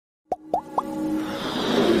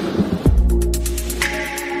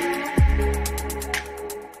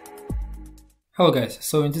Hello guys,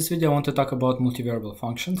 so in this video I want to talk about multivariable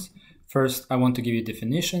functions. First, I want to give you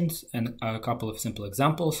definitions and a couple of simple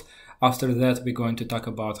examples. After that, we're going to talk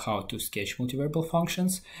about how to sketch multivariable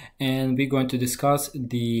functions, and we're going to discuss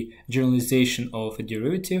the generalization of a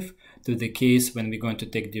derivative to the case when we're going to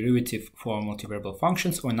take derivative for multivariable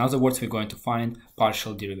functions, or in other words, we're going to find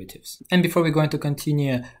partial derivatives. And before we're going to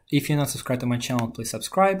continue, if you're not subscribed to my channel, please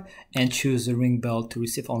subscribe and choose the ring bell to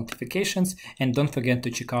receive all notifications, and don't forget to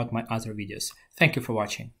check out my other videos. Thank you for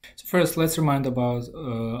watching. So first, let's remind about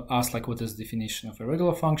us, like what is the definition of a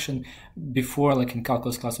regular function. Before, like in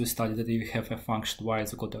calculus class, we studied that if you have a function y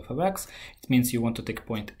is equal to f of x, it means you want to take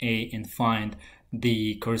point A and find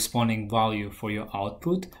the corresponding value for your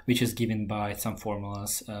output, which is given by some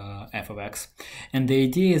formulas f of x. And the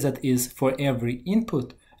idea is that for every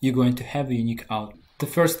input, you're going to have a unique output. The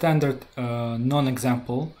first standard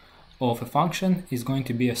non-example of a function is going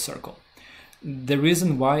to be a circle. The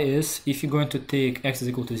reason why is if you're going to take x is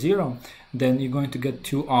equal to 0, then you're going to get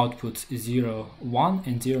two outputs, 0, 1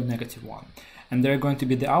 and 0, negative 1. And they're going to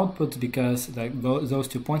be the outputs because those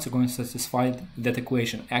 2 points are going to satisfy that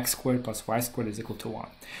equation, x squared plus y squared is equal to 1.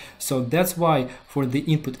 So that's why for the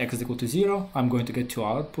input x is equal to 0, I'm going to get two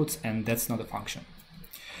outputs, and that's not a function.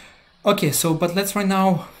 Okay, so but let's right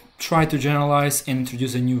now try to generalize and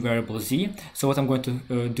introduce a new variable z. So what I'm going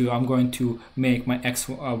to do, I'm going to make my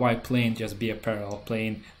y plane just be a parallel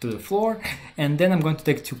plane to the floor, and then I'm going to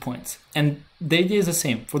take 2 points. And the idea is the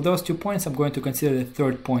same. For those 2 points, I'm going to consider the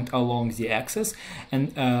third point along the axis,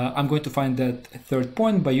 and I'm going to find that third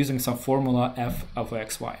point by using some formula f of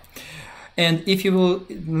xy. And if you will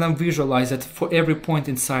now visualize that for every point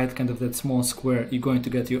inside kind of that small square, you're going to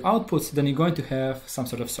get your outputs, then you're going to have some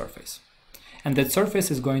sort of surface. And that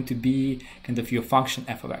surface is going to be kind of your function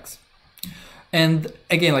f of x. And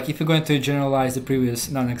again, like if you're going to generalize the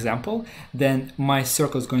previous non-example, then my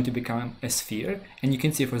circle is going to become a sphere. And you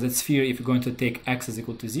can see for that sphere, if you're going to take x is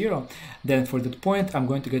equal to 0, then for that point, I'm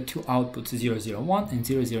going to get two outputs, 0, 0, 1 and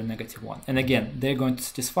 0, 0, negative 1. And again, they're going to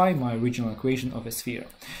satisfy my original equation of a sphere.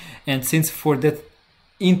 And since for that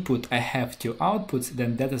input I have two outputs,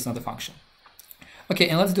 then that is not a function. Okay,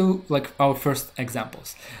 and let's do like our first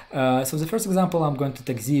examples. So the first example, I'm going to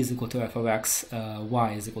take z is equal to f of x,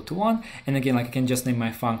 y is equal to 1. And again, like I can just name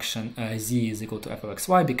my function z is equal to f of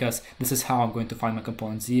xy, because this is how I'm going to find my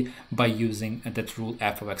component z by using that rule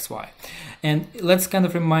f of xy. And let's kind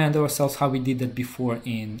of remind ourselves how we did that before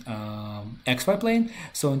in xy plane.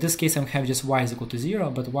 So in this case, I have just y is equal to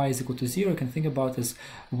 0, but y is equal to 0, you can think about as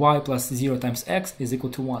y plus 0 times x is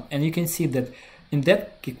equal to 1. And you can see that in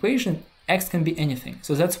that equation, x can be anything.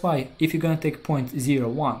 So that's why if you're going to take point 0,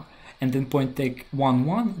 1 and then point take 1,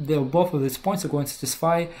 1, both of these points are going to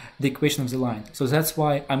satisfy the equation of the line. So that's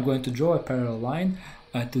why I'm going to draw a parallel line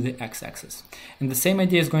to the x-axis. And the same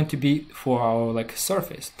idea is going to be for our like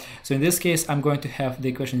surface. So in this case, I'm going to have the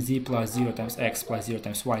equation z plus 0 times x plus 0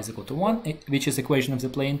 times y is equal to 1, which is equation of the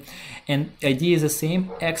plane. And the idea is the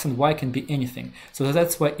same, x and y can be anything. So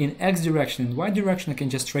that's why in x direction and y direction, I can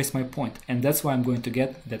just trace my point. And that's why I'm going to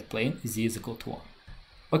get that plane z is equal to 1.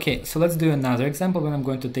 Okay, so let's do another example when I'm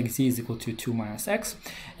going to take z is equal to 2 minus x.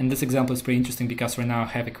 And this example is pretty interesting because right now I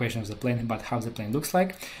have equation of the plane, but how the plane looks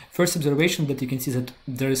like. First observation that you can see that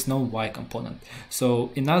there is no y component.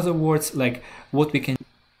 So in other words, like what we can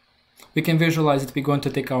visualize that we're going to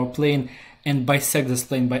take our plane and bisect this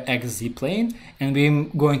plane by xz plane, and we're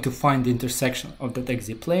going to find the intersection of that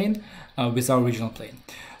xz plane with our original plane.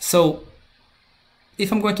 So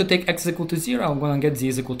if I'm going to take x is equal to 0, I'm going to get z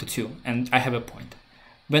is equal to 2, and I have a point.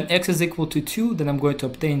 When x is equal to 2, then I'm going to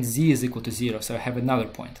obtain z is equal to 0, so I have another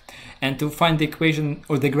point. And to find the equation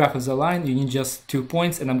or the graph of the line, you need just 2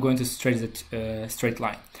 points, and I'm going to trace a straight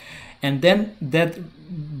line. And then that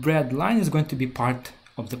red line is going to be part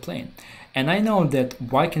of the plane. And I know that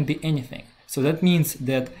y can be anything. So that means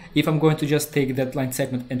that if I'm going to just take that line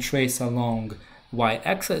segment and trace along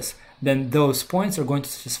y-axis, then those points are going to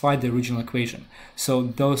satisfy the original equation. So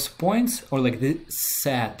those points, or like the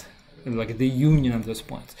set, like the union of those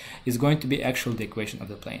points, is going to be actually the equation of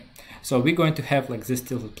the plane. So we're going to have like this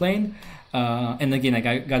tilted plane, and again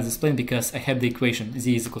I got this plane because I have the equation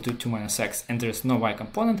z is equal to 2 minus x and there's no y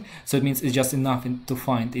component, so it means it's just enough to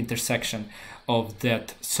find the intersection of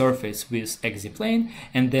that surface with xz plane,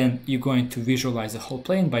 and then you're going to visualize the whole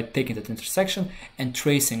plane by taking that intersection and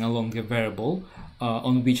tracing along the variable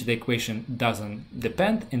on which the equation doesn't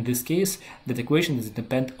depend. In this case, that equation doesn't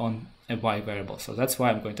depend on a y variable, so that's why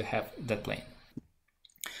I'm going to have that plane.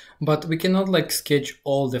 But we cannot like sketch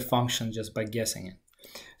all the functions just by guessing it.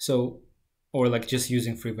 So or like just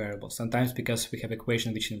using free variables, sometimes because we have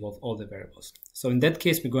equations which involve all the variables. So in that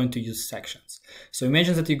case, we're going to use sections. So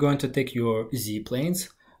imagine that you're going to take your z planes,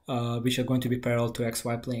 which are going to be parallel to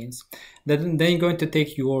xy planes. Then you're going to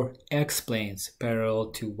take your x planes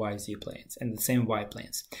parallel to yz planes, and the same y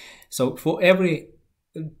planes. So for every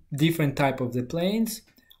different type of the planes,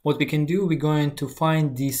 what we can do, we're going to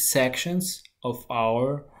find these sections of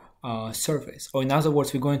our surface, or in other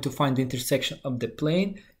words, we're going to find the intersection of the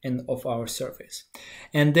plane and of our surface.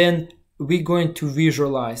 And then we're going to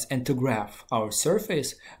visualize and to graph our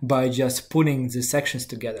surface by just putting the sections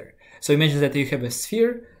together. So imagine that you have a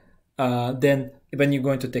sphere, then when you're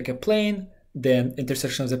going to take a plane, then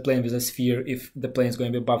intersection of the plane with the sphere, if the plane is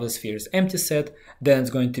going to be above the sphere, is empty set, then it's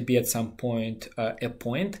going to be at some point a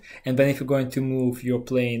point. And then if you're going to move your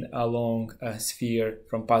plane along a sphere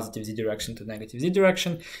from positive z direction to negative z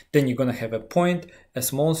direction, then you're going to have a point, a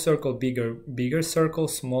small circle, bigger circle,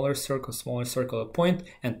 smaller circle, a point,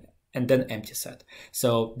 and then empty set.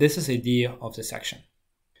 So this is the idea of the section.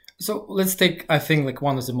 So let's take, I think, like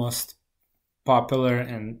one of the most popular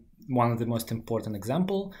and one of the most important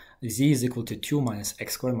example, z is equal to 2 minus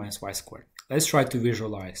x squared minus y squared. Let's try to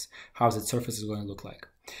visualize how that surface is going to look like.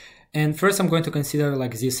 And first I'm going to consider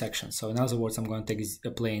like z sections. So in other words, I'm going to take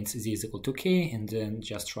the planes z is equal to k and then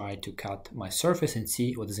just try to cut my surface and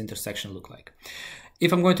see what this intersection look like.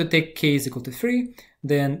 If I'm going to take k is equal to 3,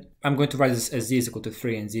 then I'm going to write this as z is equal to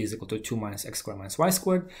 3 and z is equal to 2 minus x squared minus y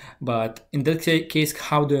squared. But in that case,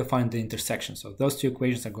 how do I find the intersection? So those two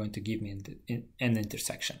equations are going to give me an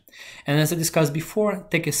intersection. And as I discussed before,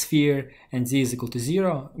 take a sphere and z is equal to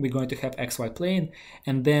 0. We're going to have xy plane.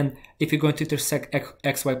 And then if you're going to intersect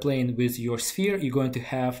xy plane with your sphere, you're going to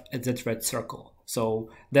have that red circle. So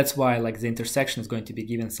that's why like the intersection is going to be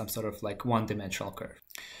given some sort of like one-dimensional curve.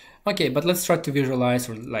 Okay, but let's try to visualize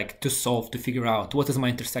or like to solve, to figure out what is my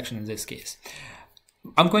intersection in this case.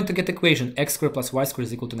 I'm going to get equation x squared plus y squared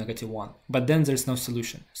is equal to -1, but then there's no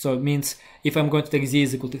solution. So it means if I'm going to take z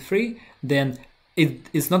is equal to 3, then it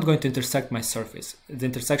is not going to intersect my surface. The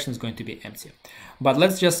intersection is going to be empty. But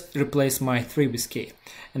let's just replace my 3 with k.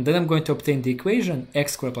 And then I'm going to obtain the equation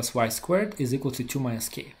x squared plus y squared is equal to 2 minus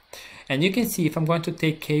k. And you can see if I'm going to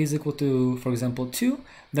take k is equal to, for example, 2,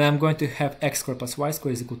 then I'm going to have x squared plus y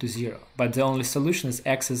squared is equal to 0. But the only solution is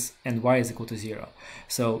x and y is equal to 0.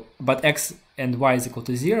 So, but x and y is equal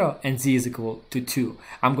to 0 and z is equal to 2.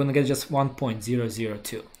 I'm going to get just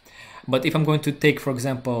 1.002. But if I'm going to take, for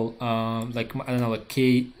example, like, I don't know, like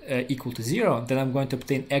k equal to 0, then I'm going to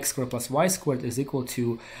obtain x squared plus y squared is equal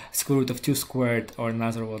to square root of 2 squared, or in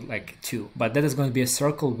other words, like 2. But that is going to be a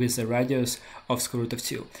circle with a radius of square root of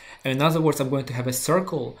 2. And in other words, I'm going to have a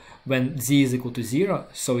circle when z is equal to 0,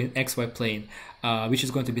 so in xy plane, which is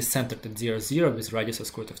going to be centered at 0, 0 with radius of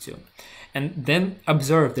square root of 2. And then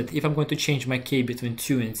observe that if I'm going to change my k between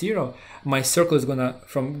 2 and 0, my circle is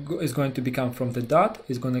going to become from the dot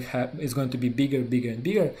is going to be bigger and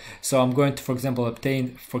bigger. So I'm going to, for example,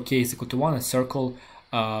 obtain for k is equal to 1 a circle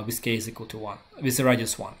with k is equal to 1 with a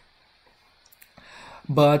radius 1.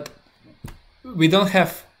 But we don't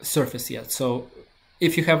have surface yet. So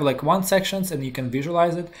if you have like one sections and you can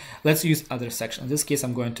visualize it, let's use other sections. In this case,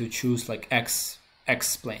 I'm going to choose like x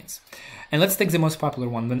planes. And let's take the most popular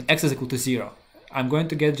one. When x is equal to 0, I'm going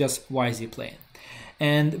to get just yz plane.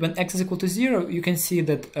 And when x is equal to 0, you can see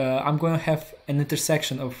that I'm going to have an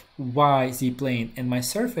intersection of yz plane and my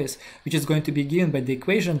surface, which is going to be given by the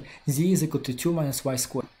equation z is equal to 2 minus y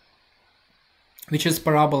squared, which is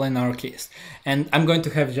parabola in our case. And I'm going to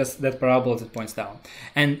have just that parabola that points down.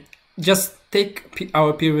 And just take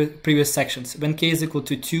our previous sections. When k is equal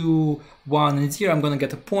to 2, 1, and 0, I'm going to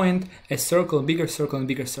get a point, a circle, a bigger circle, and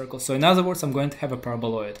bigger circle. So in other words, I'm going to have a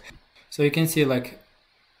paraboloid. So you can see like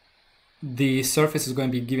the surface is going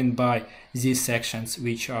to be given by these sections,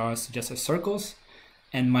 which are just as circles,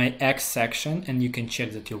 and my x section, and you can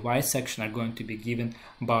check that your y section are going to be given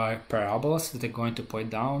by parabolas that are going to point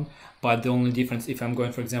down. But the only difference, if I'm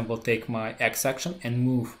going, for example, take my x section and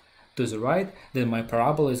move to the right, then my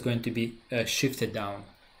parabola is going to be shifted down,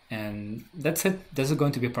 and that's it. This is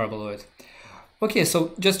going to be a paraboloid. Okay,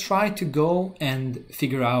 so just try to go and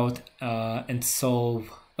figure out and solve,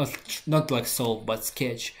 not like solve, but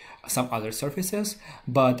sketch some other surfaces.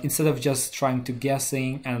 But instead of just trying to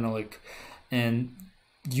guessing, I don't know, like, and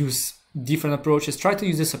use different approaches, try to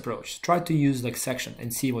use this approach. Try to use like section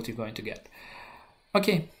and see what you're going to get.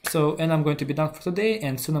 Okay, so, and I'm going to be done for today,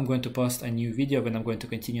 and soon I'm going to post a new video when I'm going to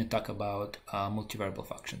continue to talk about multivariable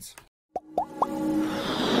functions.